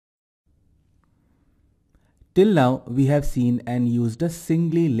Till now, we have seen and used a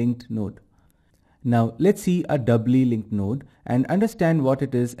singly linked node. Now let's see a doubly linked node and understand what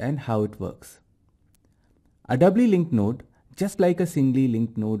it is and how it works. A doubly linked node, just like a singly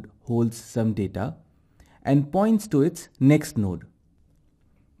linked node, holds some data and points to its next node.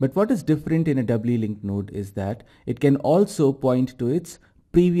 But what is different in a doubly linked node is that it can also point to its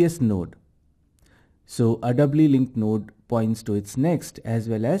previous node. So a doubly linked node points to its next as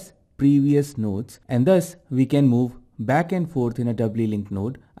well as previous nodes, and thus we can move back and forth in a doubly linked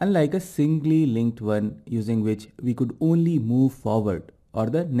node, unlike a singly linked one using which we could only move forward or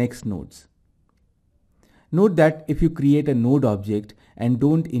the next nodes. Note that if you create a node object and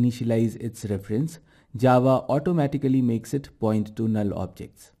don't initialize its reference, Java automatically makes it point to null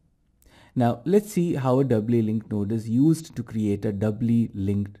objects. Now let's see how a doubly linked node is used to create a doubly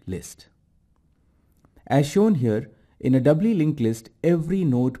linked list. As shown here, in a doubly linked list, every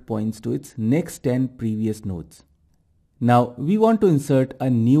node points to its next 10 previous nodes. Now we want to insert a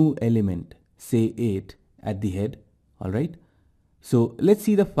new element, say 8, at the head, alright? So let's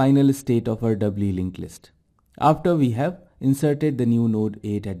see the final state of our doubly linked list after we have inserted the new node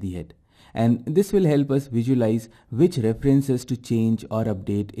 8 at the head. And this will help us visualize which references to change or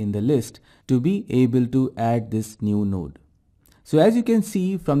update in the list to be able to add this new node. So as you can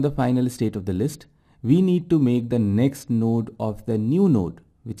see from the final state of the list, we need to make the next node of the new node,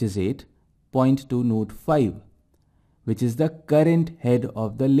 which is 8, point to node 5, which is the current head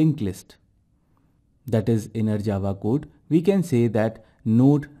of the linked list. That is, in our Java code, we can say that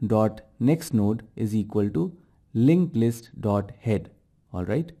node.nextNode is equal to linkedList.head,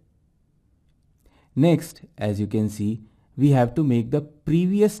 alright? Next, as you can see, we have to make the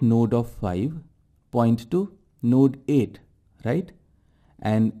previous node of 5 point to node 8, right?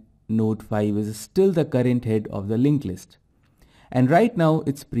 And node 5 is still the current head of the linked list. And right now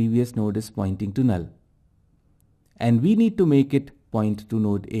its previous node is pointing to null. And we need to make it point to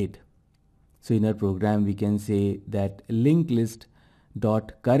node 8. So in our program we can say that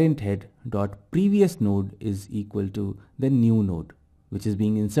linkedList.currentHead.previous node is equal to the new node, which is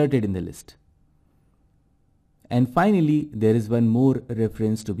being inserted in the list. And finally, there is one more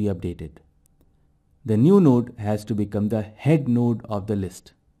reference to be updated. The new node has to become the head node of the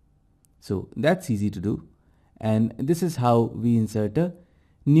list. So that's easy to do. And this is how we insert a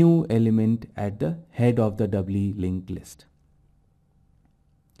new element at the head of the doubly linked list.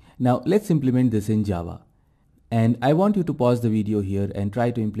 Now let's implement this in Java. And I want you to pause the video here and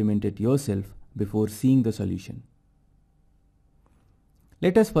try to implement it yourself before seeing the solution.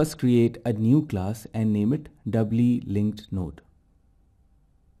 Let us first create a new class and name it Doubly Linked Node.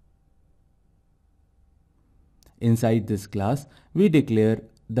 Inside this class, we declare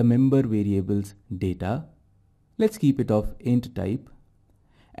the member variables data. Let's keep it of int type,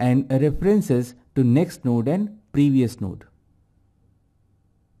 and references to next node and previous node.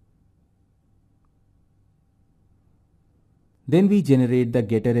 Then we generate the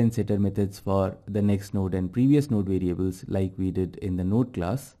getter and setter methods for the next node and previous node variables like we did in the node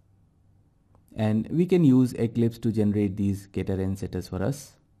class. And we can use Eclipse to generate these getter and setters for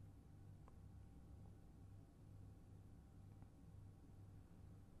us.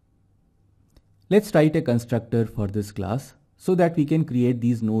 Let's write a constructor for this class so that we can create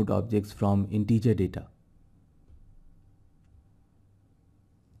these node objects from integer data.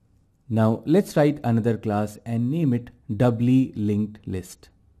 Now let's write another class and name it Doubly Linked List.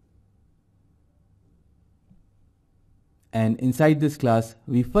 And inside this class,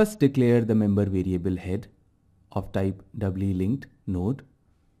 we first declare the member variable head of type Doubly Linked Node.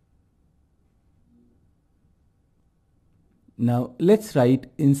 Now let's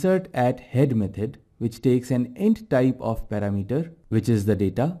write insert at head method, which takes an int type of parameter, which is the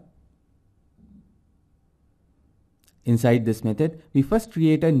data. Inside this method, we first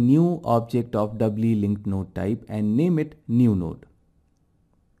create a new object of doubly linked node type and name it new node.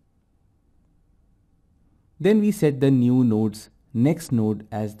 Then we set the new node's next node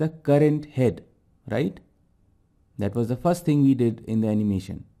as the current head, right? That was the first thing we did in the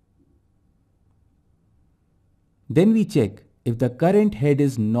animation. Then we check if the current head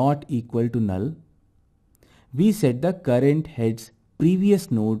is not equal to null. We set the current head's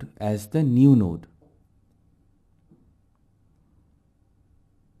previous node as the new node.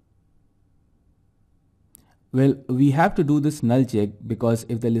 Well, we have to do this null check because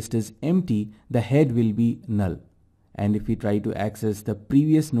if the list is empty, the head will be null. And if we try to access the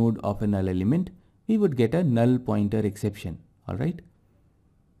previous node of a null element, we would get a null pointer exception, alright?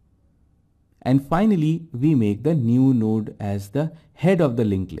 And finally, we make the new node as the head of the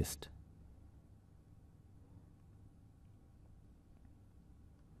linked list.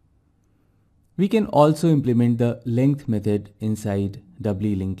 We can also implement the length method inside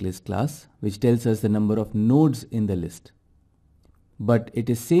Doubly Linked List class, which tells us the number of nodes in the list. But it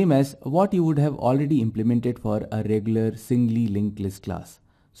is same as what you would have already implemented for a regular singly linked list class.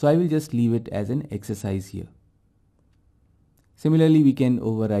 So I will just leave it as an exercise here. Similarly, we can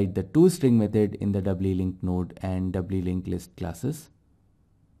override the toString method in the Doubly Linked Node and Doubly Linked List classes,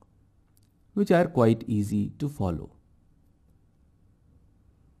 which are quite easy to follow.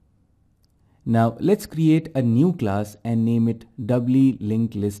 Now let's create a new class and name it Doubly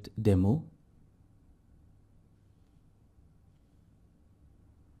Linked List Demo,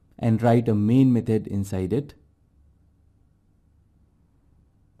 and write a main method inside it.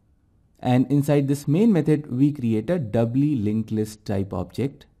 And inside this main method, we create a doubly linked list type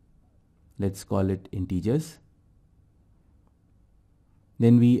object. Let's call it integers.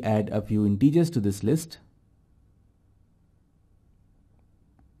 Then we add a few integers to this list.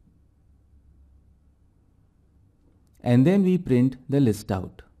 And then we print the list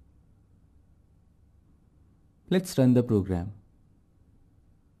out. Let's run the program.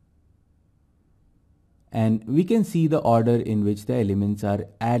 And we can see the order in which the elements are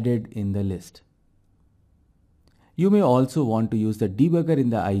added in the list. You may also want to use the debugger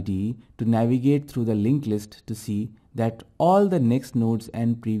in the IDE to navigate through the linked list to see that all the next nodes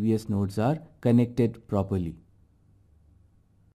and previous nodes are connected properly.